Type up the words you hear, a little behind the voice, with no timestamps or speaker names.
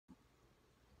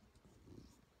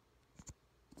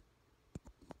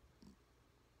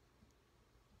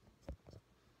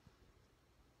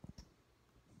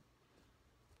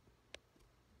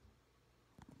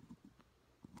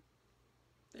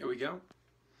Here we go.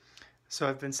 So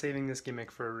I've been saving this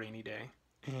gimmick for a rainy day,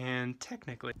 and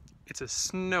technically, it's a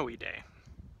snowy day.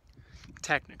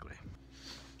 Technically.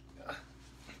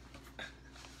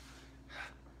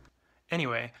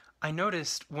 Anyway, I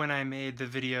noticed when I made the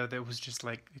video that was just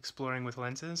like exploring with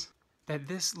lenses, that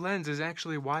this lens is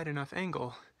actually wide enough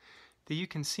angle that you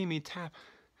can see me tap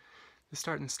the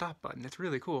start and stop button. It's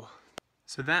really cool.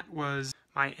 So that was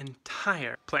my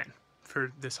entire plan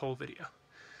for this whole video.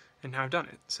 And now I've done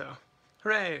it, so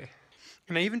hooray!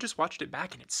 And I even just watched it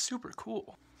back and it's super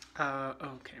cool.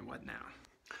 Okay, what now?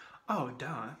 Oh,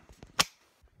 duh.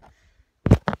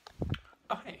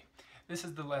 Oh, hey. This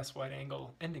is the less wide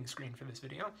angle ending screen for this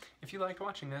video. If you liked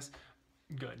watching this,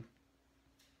 good.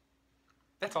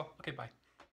 That's all. Okay, bye.